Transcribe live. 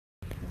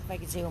if I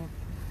can zoom.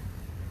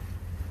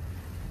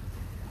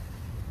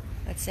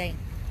 Let's see.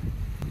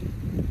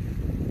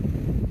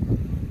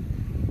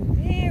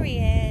 There he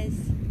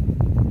is.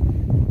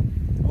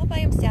 All by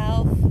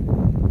himself.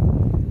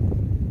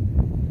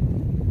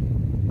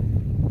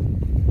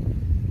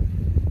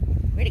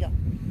 Where'd he go?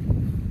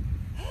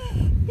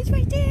 He's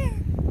right there.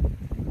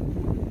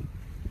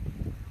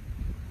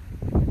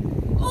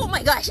 Oh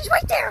my gosh, he's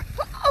right there.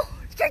 Oh,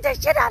 scared the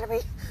shit out of me.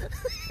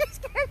 He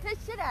scared the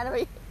shit out of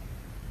me.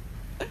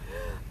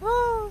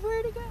 Oh,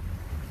 where'd he go?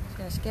 He's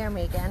gonna scare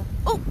me again.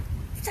 Oh,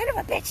 son of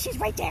a bitch, he's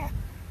right there.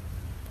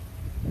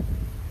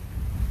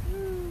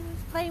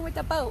 He's playing with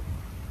the boat.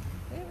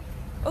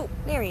 Oh,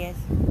 there he is.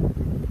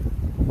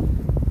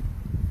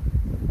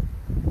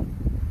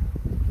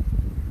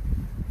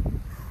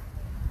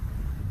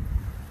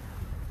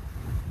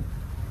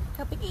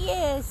 How big he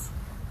is.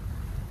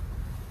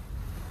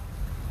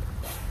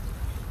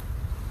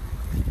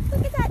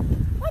 Look at that.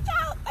 Watch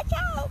out, watch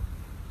out.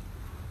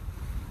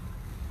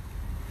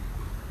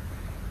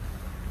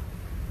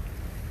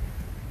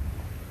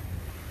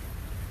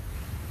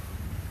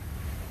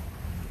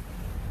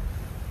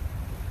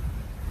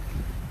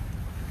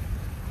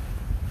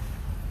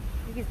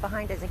 I think he's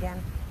behind us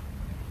again.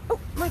 Oh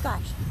my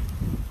gosh.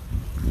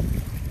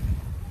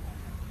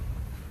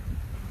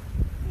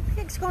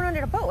 He's going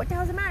under the boat. What the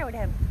hell's the matter with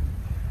him?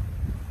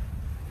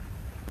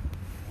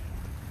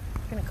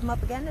 Gonna come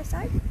up again this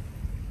side?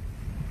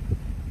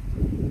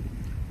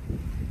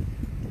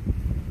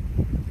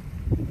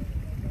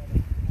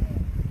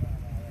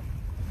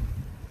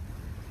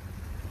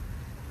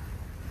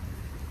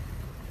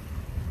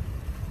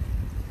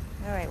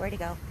 Alright, where'd he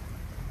go?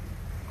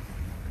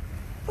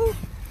 Ooh.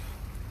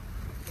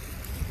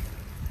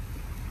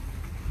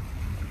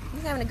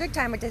 He's having a good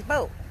time with this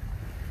boat.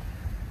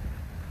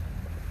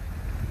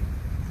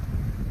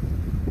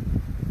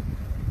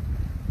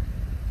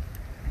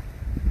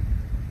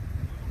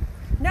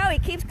 No, he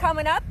keeps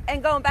coming up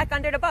and going back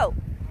under the boat.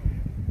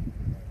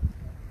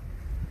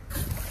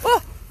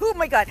 Oh, oh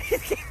my God,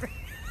 he's scary.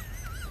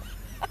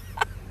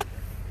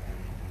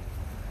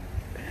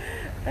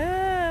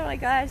 Oh my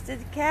gosh,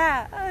 this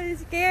cat. Oh, he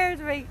scares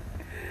me.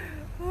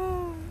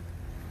 Oh.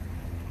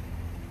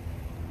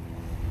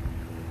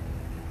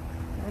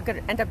 I'm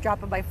gonna end up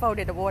dropping my phone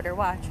in the water,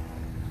 watch.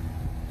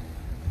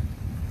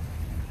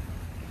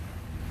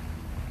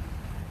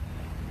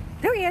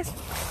 There he is.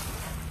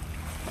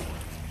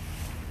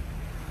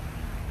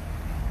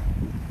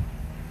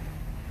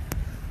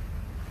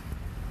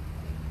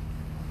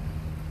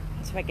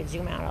 Let's see if I can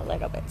zoom out a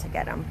little bit to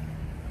get him.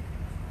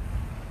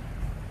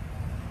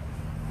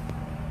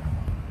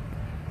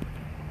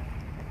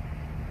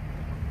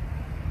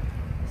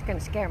 It's gonna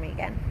scare me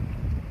again.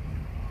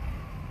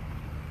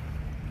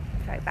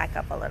 Try to back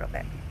up a little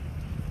bit.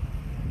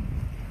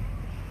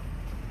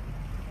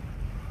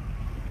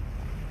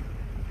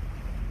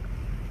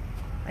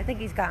 I think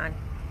he's gone.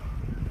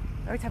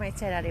 Every time I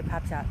say that, he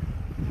pops up.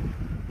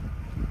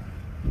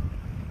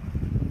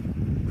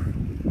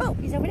 Oh,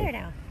 he's over there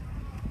now.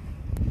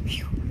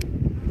 Phew.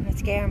 Not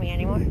scaring me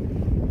anymore.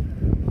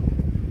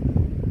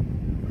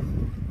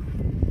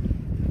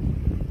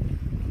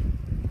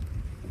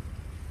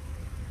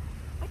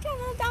 Watch out,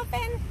 little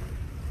dolphin.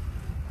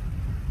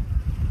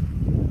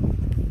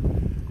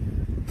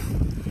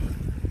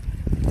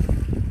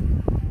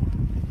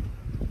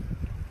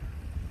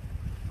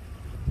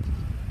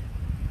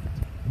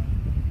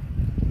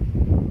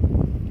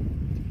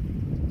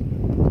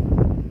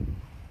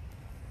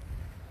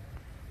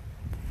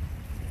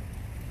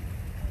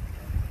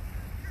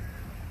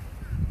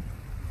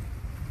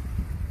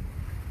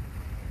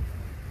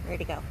 Where'd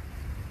he go?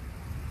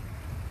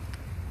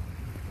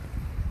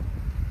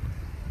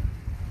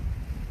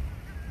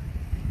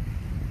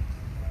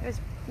 It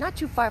was not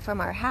too far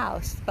from our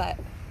house, but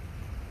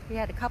we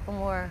had a couple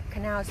more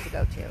canals to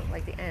go to,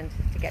 like the end,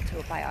 to get to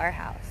it by our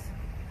house.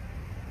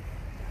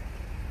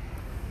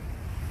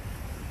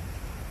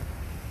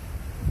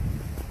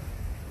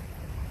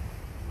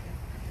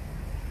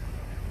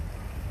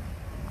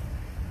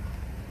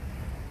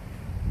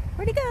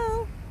 Where'd he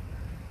go?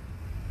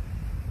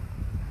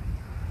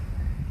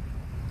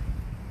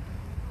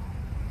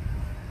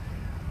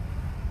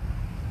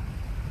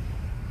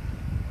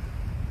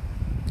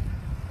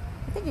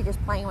 I think he's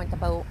just playing with the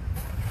boat.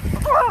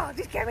 Oh,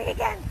 he scared me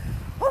again.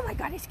 Oh my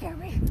God, he scared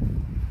me.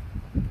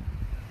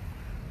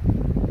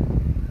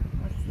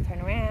 Let's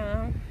turn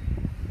around.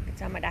 Look at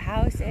some of the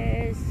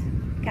houses.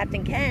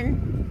 Captain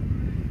Ken.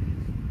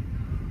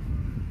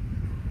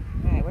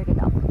 All right, where did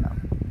Dolphin go?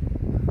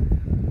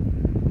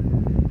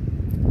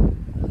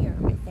 Here,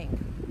 I think.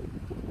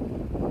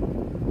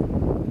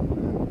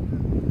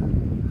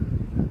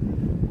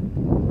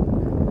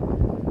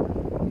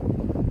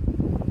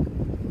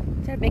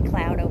 There's a big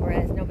cloud over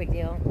us, no big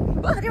deal.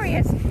 Oh, there he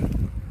is.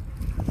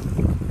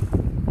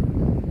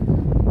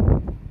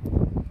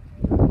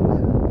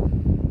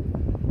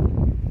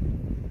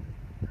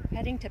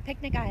 Heading to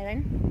Picnic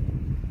Island.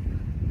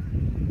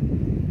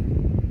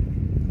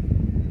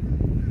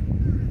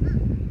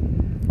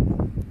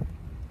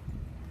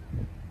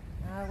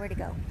 where'd he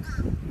go?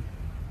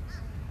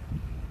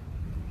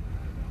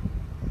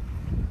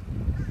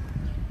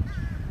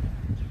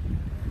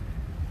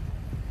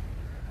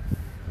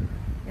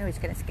 No, he's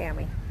gonna scare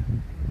me.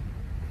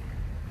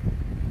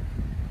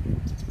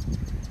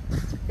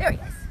 There he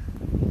is.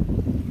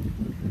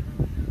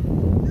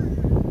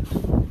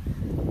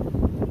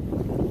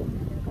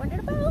 Go under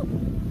the boat.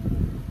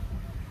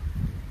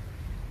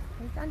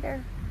 He's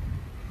under.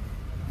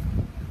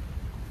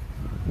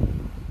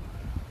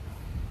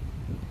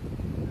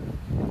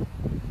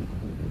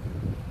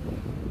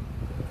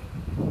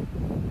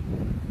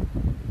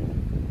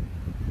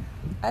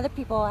 Other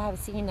people have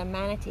seen a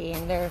manatee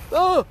in their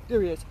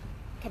there he is,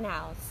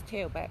 canals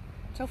too, but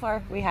so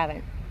far we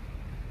haven't.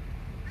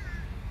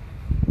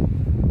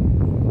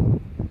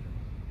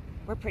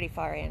 We're pretty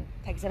far in.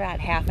 Takes about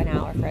half an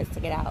hour for us to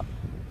get out.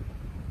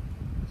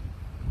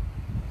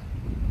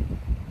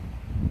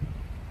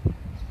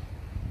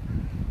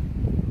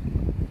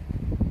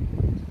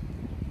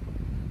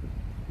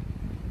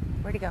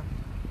 Where'd he go?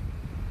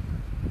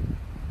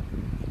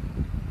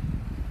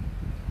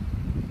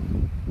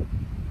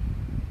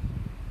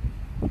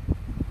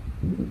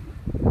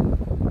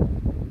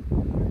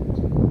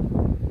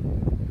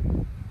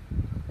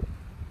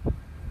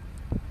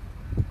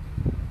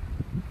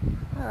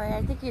 Alright,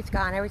 I think he's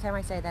gone. Every time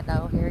I say that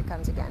though, here he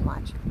comes again.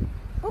 Watch.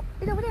 Oh,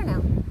 he's over there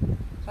now.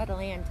 By the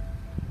land.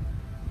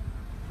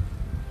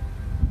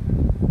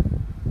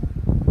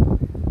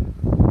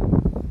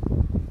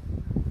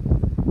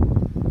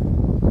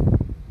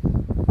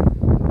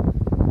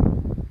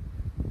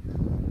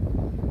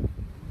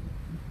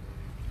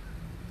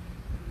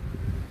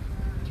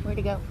 Where'd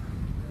he go?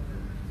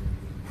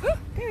 Oh,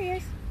 there he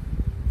is.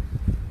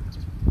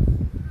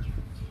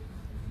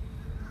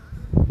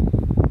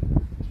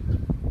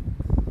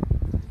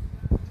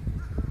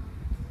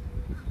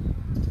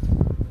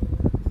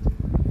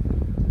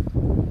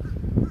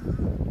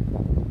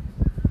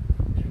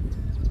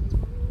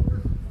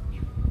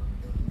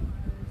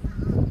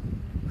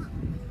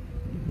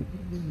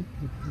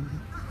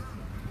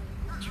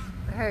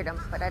 I heard him,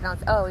 but I don't.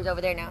 Oh, he's over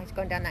there now. He's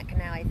going down that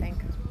canal, I think.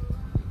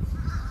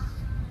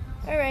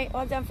 Alright,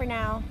 all done for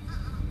now.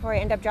 Before I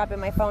end up dropping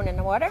my phone in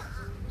the water.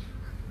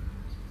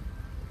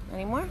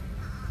 Any more?